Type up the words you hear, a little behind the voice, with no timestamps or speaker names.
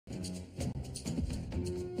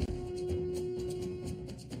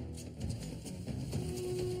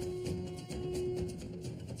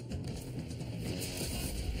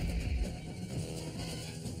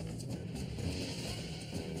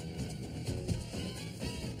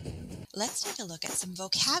Let's take a look at some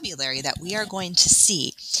vocabulary that we are going to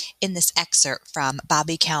see in this excerpt from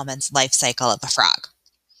Bobby Kalman's Life Cycle of a Frog.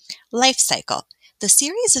 Life cycle, the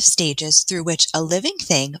series of stages through which a living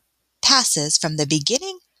thing passes from the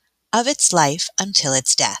beginning of its life until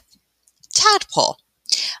its death. Tadpole,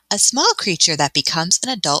 a small creature that becomes an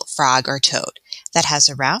adult frog or toad, that has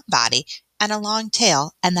a round body and a long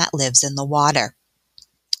tail and that lives in the water.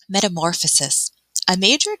 Metamorphosis, a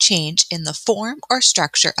major change in the form or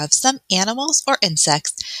structure of some animals or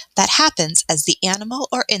insects that happens as the animal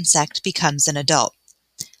or insect becomes an adult.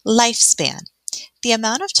 Lifespan, the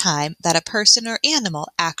amount of time that a person or animal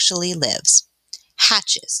actually lives.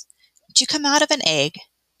 Hatches, to come out of an egg,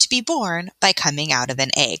 to be born by coming out of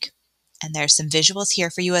an egg. And there's some visuals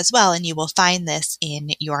here for you as well, and you will find this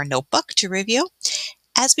in your notebook to review.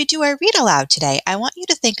 As we do our read aloud today, I want you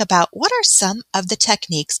to think about what are some of the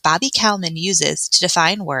techniques Bobby Kalman uses to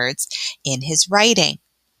define words in his writing.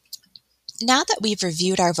 Now that we've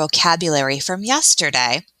reviewed our vocabulary from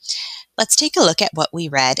yesterday, let's take a look at what we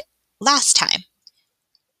read last time.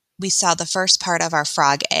 We saw the first part of our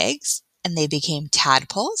frog eggs, and they became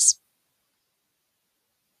tadpoles.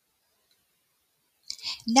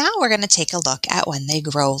 Now we're going to take a look at when they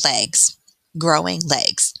grow legs. Growing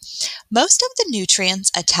legs. Most of the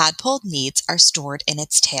nutrients a tadpole needs are stored in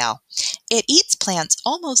its tail. It eats plants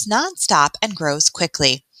almost nonstop and grows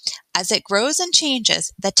quickly. As it grows and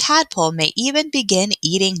changes, the tadpole may even begin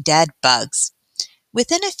eating dead bugs.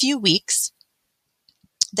 Within a few weeks,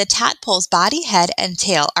 the tadpole's body, head, and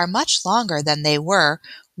tail are much longer than they were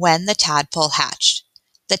when the tadpole hatched.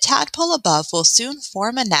 The tadpole above will soon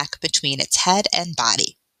form a neck between its head and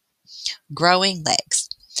body. Growing legs.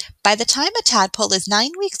 By the time a tadpole is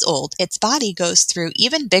 9 weeks old, its body goes through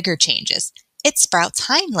even bigger changes. It sprouts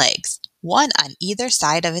hind legs, one on either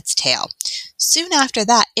side of its tail. Soon after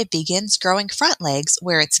that, it begins growing front legs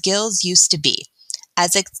where its gills used to be.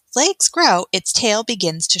 As its legs grow, its tail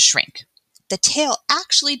begins to shrink. The tail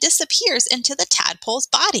actually disappears into the tadpole's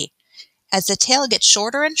body. As the tail gets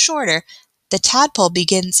shorter and shorter, the tadpole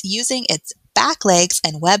begins using its back legs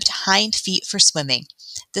and webbed hind feet for swimming.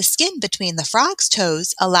 The skin between the frog's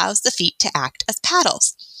toes allows the feet to act as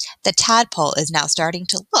paddles. The tadpole is now starting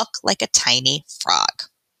to look like a tiny frog.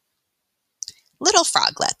 Little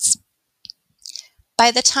froglets.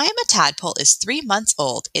 By the time a tadpole is 3 months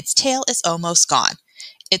old, its tail is almost gone.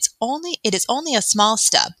 It is only a small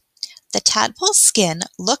stub. The tadpole's skin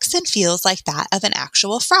looks and feels like that of an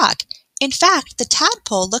actual frog. In fact, the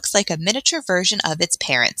tadpole looks like a miniature version of its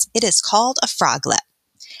parents. It is called a froglet.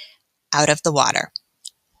 Out of the water.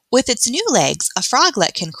 With its new legs, a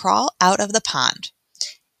froglet can crawl out of the pond.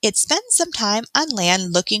 It spends some time on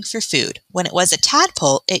land looking for food. When it was a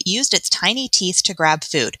tadpole, it used its tiny teeth to grab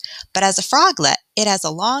food. But as a froglet, it has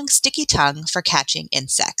a long, sticky tongue for catching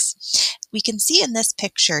insects. We can see in this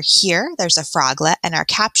picture here, there's a froglet, and our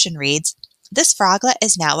caption reads, "This froglet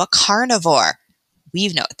is now a carnivore." We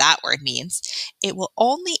know what that word means. It will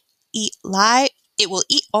eat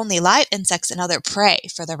only live insects and other prey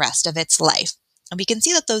for the rest of its life. And we can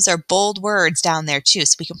see that those are bold words down there too,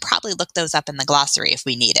 so we can probably look those up in the glossary if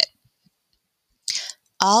we need it.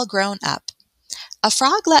 All grown up. A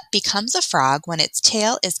froglet becomes a frog when its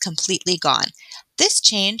tail is completely gone. This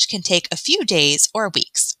change can take a few days or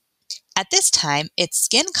weeks. At this time, its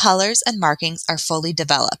skin colors and markings are fully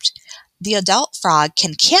developed. The adult frog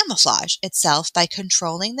can camouflage itself by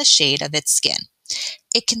controlling the shade of its skin.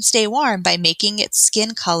 It can stay warm by making its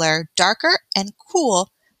skin color darker and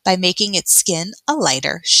cool by making its skin a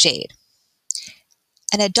lighter shade.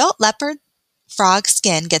 An adult leopard frog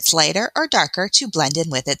skin gets lighter or darker to blend in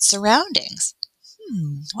with its surroundings.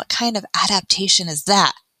 What kind of adaptation is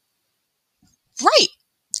that? Right!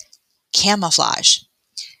 Camouflage.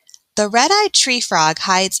 The red-eyed tree frog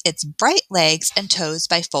hides its bright legs and toes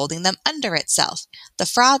by folding them under itself. The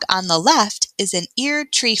frog on the left is an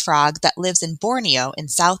eared tree frog that lives in Borneo in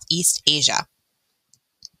Southeast Asia.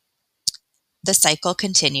 The cycle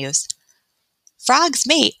continues. Frogs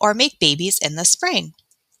mate or make babies in the spring.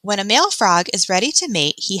 When a male frog is ready to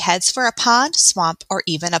mate, he heads for a pond, swamp, or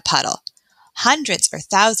even a puddle. Hundreds or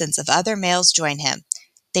thousands of other males join him.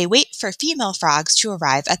 They wait for female frogs to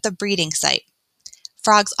arrive at the breeding site.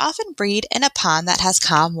 Frogs often breed in a pond that has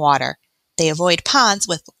calm water. They avoid ponds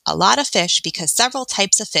with a lot of fish because several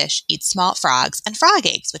types of fish eat small frogs and frog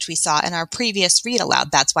eggs, which we saw in our previous read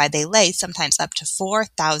aloud. That's why they lay sometimes up to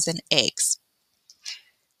 4,000 eggs.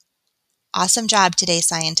 Awesome job today,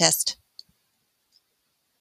 scientist.